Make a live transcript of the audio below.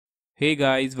Hey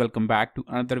guys, welcome back to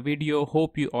another video.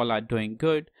 Hope you all are doing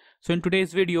good. So in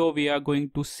today's video, we are going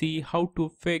to see how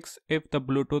to fix if the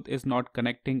Bluetooth is not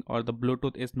connecting or the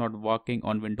Bluetooth is not working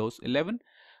on Windows 11.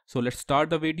 So let's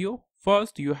start the video.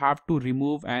 First, you have to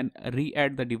remove and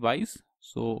re-add the device.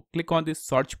 So click on this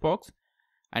search box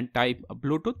and type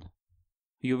Bluetooth.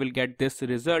 You will get this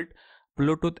result,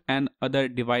 Bluetooth and other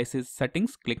devices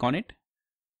settings. Click on it.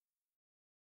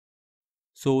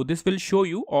 So this will show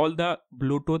you all the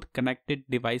Bluetooth connected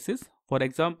devices. For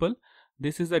example,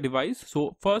 this is a device.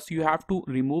 So first you have to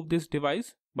remove this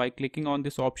device by clicking on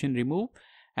this option remove,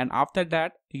 and after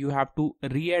that you have to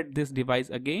re-add this device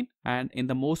again, and in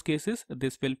the most cases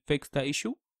this will fix the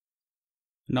issue.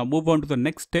 Now move on to the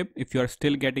next step. If you are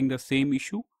still getting the same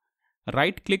issue,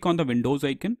 right click on the Windows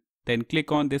icon, then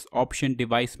click on this option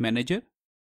device manager.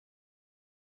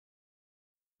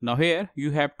 Now here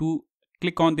you have to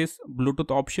click on this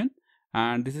Bluetooth option,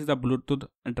 and this is the Bluetooth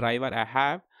driver I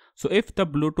have. So if the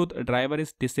Bluetooth driver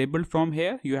is disabled from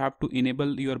here, you have to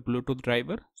enable your Bluetooth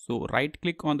driver. So right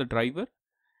click on the driver,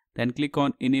 then click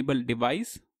on enable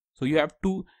device. So you have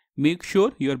to make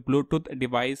sure your Bluetooth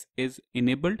device is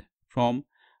enabled from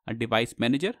a device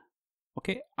manager.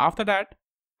 Okay, after that,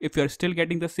 if you are still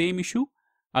getting the same issue,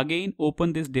 again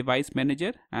open this device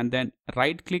manager and then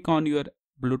right click on your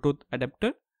Bluetooth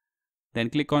adapter. Then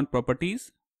click on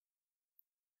properties,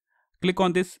 click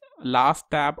on this last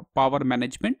tab power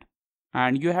management,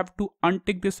 and you have to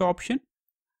untick this option,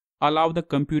 allow the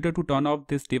computer to turn off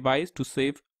this device to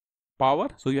save power.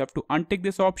 So you have to untick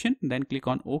this option, then click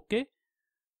on OK,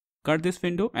 cut this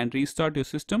window and restart your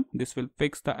system. This will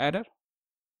fix the error.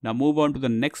 Now move on to the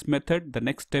next method. The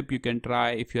next step you can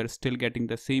try if you are still getting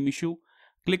the same issue.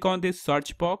 Click on this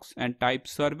search box and type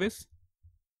service.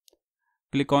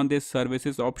 Click on this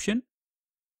services option.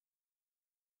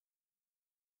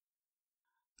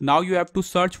 Now you have to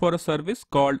search for a service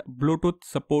called Bluetooth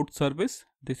support service.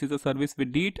 This is a service we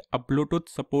need, a Bluetooth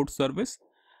support service.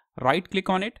 Right click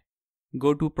on it,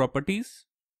 go to properties.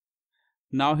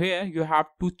 Now here you have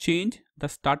to change the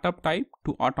startup type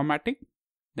to automatic,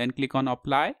 then click on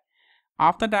apply.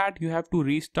 After that you have to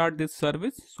restart this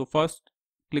service. So first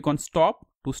click on stop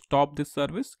to stop this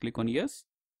service, click on yes.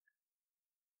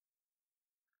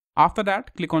 After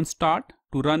that click on start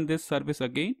to run this service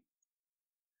again.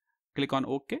 Click on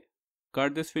OK,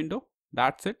 cut this window.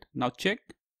 That's it. Now check.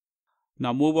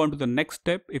 Now move on to the next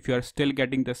step. If you are still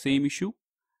getting the same issue,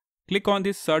 click on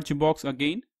this search box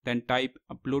again, then type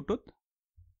Bluetooth.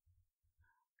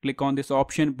 Click on this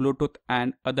option Bluetooth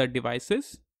and other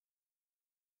devices.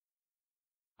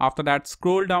 After that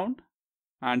scroll down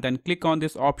and then click on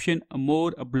this option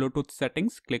more Bluetooth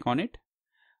settings. Click on it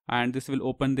and this will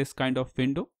open this kind of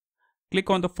window. Click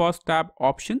on the first tab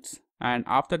options. And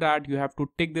after that you have to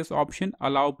tick this option,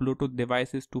 allow Bluetooth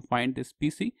devices to find this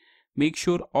PC. Make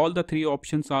sure all the three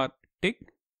options are ticked.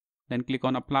 Then click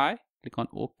on apply, click on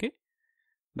OK.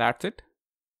 That's it.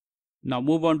 Now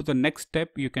move on to the next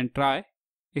step you can try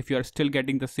if you are still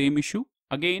getting the same issue.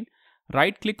 Again,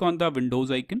 right click on the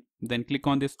Windows icon, then click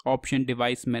on this option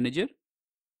device manager.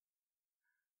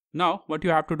 Now what you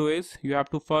have to do is you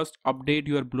have to first update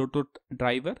your Bluetooth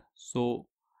driver. So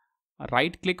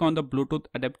right click on the Bluetooth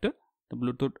adapter, the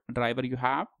Bluetooth driver you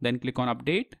have, then click on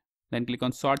update, then click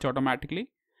on search automatically.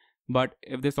 But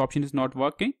if this option is not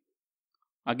working,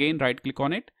 again right click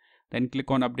on it, then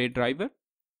click on update driver.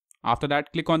 After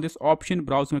that click on this option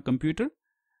browse my computer,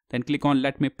 then click on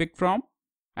let me pick from,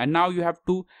 and now you have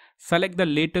to select the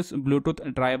latest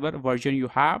Bluetooth driver version you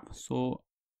have. So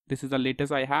this is the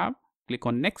latest I have. Click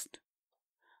on next.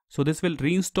 So this will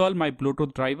reinstall my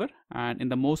Bluetooth driver, and in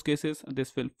the most cases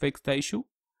this will fix the issue.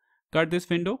 Cut this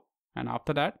window and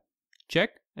after that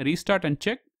check, restart and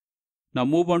check. Now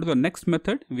move on to the next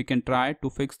method we can try to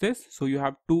fix this. So you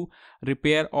have to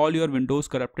repair all your Windows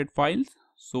corrupted files.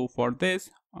 So for this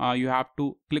you have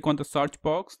to click on the search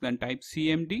box, then type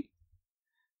CMD,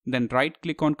 then right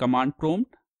click on command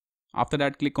prompt. After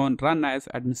that click on run as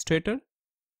administrator.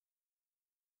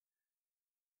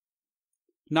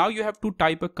 Now you have to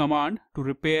type a command to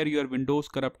repair your Windows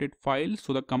corrupted files.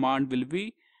 So the command will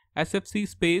be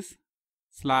sfc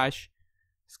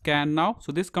 /scan now.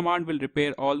 So this command will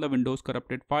repair all the Windows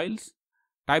corrupted files.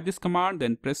 Type this command,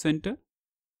 then press enter.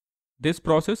 This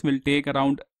process will take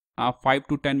around 5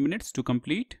 to 10 minutes to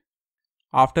complete.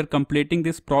 After completing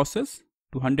this process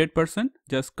to 100%,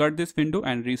 just cut this window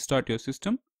and restart your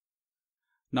system.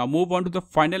 Now move on to the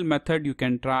final method you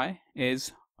can try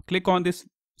is click on this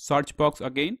search box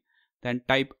again, then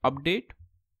type update.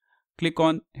 Click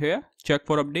on here, check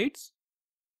for updates.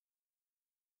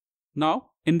 Now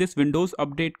in this Windows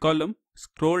update column,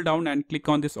 scroll down and click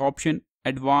on this option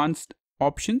advanced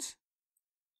options.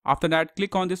 After that,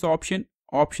 click on this option,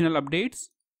 optional updates.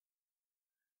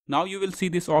 Now you will see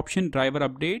this option, driver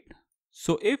update.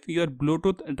 So if your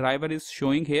Bluetooth driver is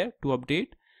showing here to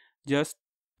update, just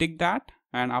tick that,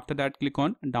 and after that click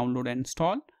on download and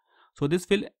install. So this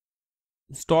will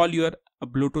install your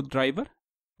Bluetooth driver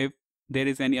if there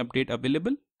is any update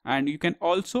available, and you can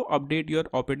also update your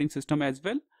operating system as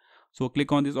well. So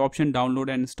click on this option, download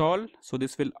and install. So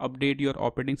this will update your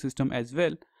operating system as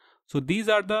well. So these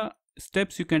are the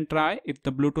steps you can try if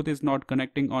the Bluetooth is not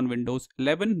connecting on Windows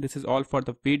 11. This is all for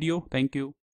the video. Thank you.